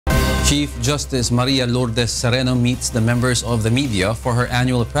Chief Justice Maria Lourdes Sereno meets the members of the media for her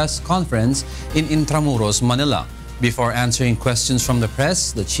annual press conference in Intramuros, Manila. Before answering questions from the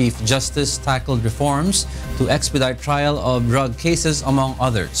press, the Chief Justice tackled reforms to expedite trial of drug cases, among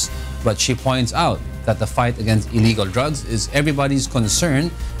others. But she points out that the fight against illegal drugs is everybody's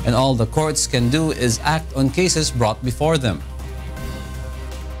concern, and all the courts can do is act on cases brought before them.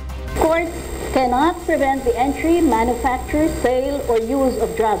 Courts cannot prevent the entry, manufacture, sale, or use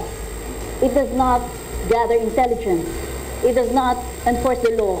of drugs. It does not gather intelligence. It does not enforce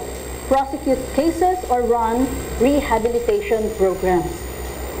the law, prosecute cases, or run rehabilitation programs.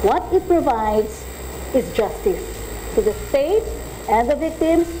 What it provides is justice to the state and the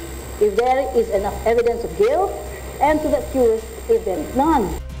victims if there is enough evidence of guilt, and to the accused if there is none.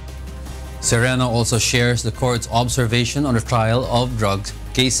 Sereno also shares the court's observation on the trial of drug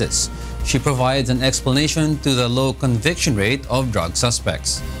cases. She provides an explanation to the low conviction rate of drug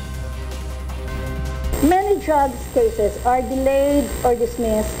suspects. Many drug cases are delayed or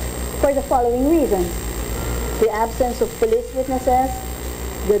dismissed for the following reasons: the absence of police witnesses,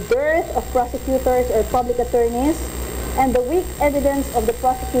 the dearth of prosecutors or public attorneys, and the weak evidence of the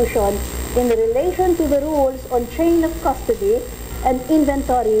prosecution in relation to the rules on chain of custody and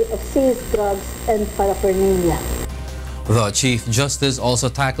inventory of seized drugs and paraphernalia. The Chief Justice also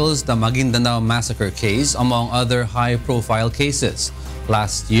tackles the Maguindanao massacre case, among other high-profile cases.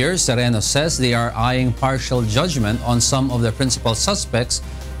 Last year, Sereno says they are eyeing partial judgment on some of the principal suspects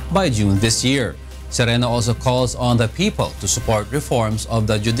by June this year. Sereno also calls on the people to support reforms of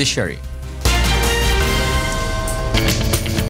the judiciary.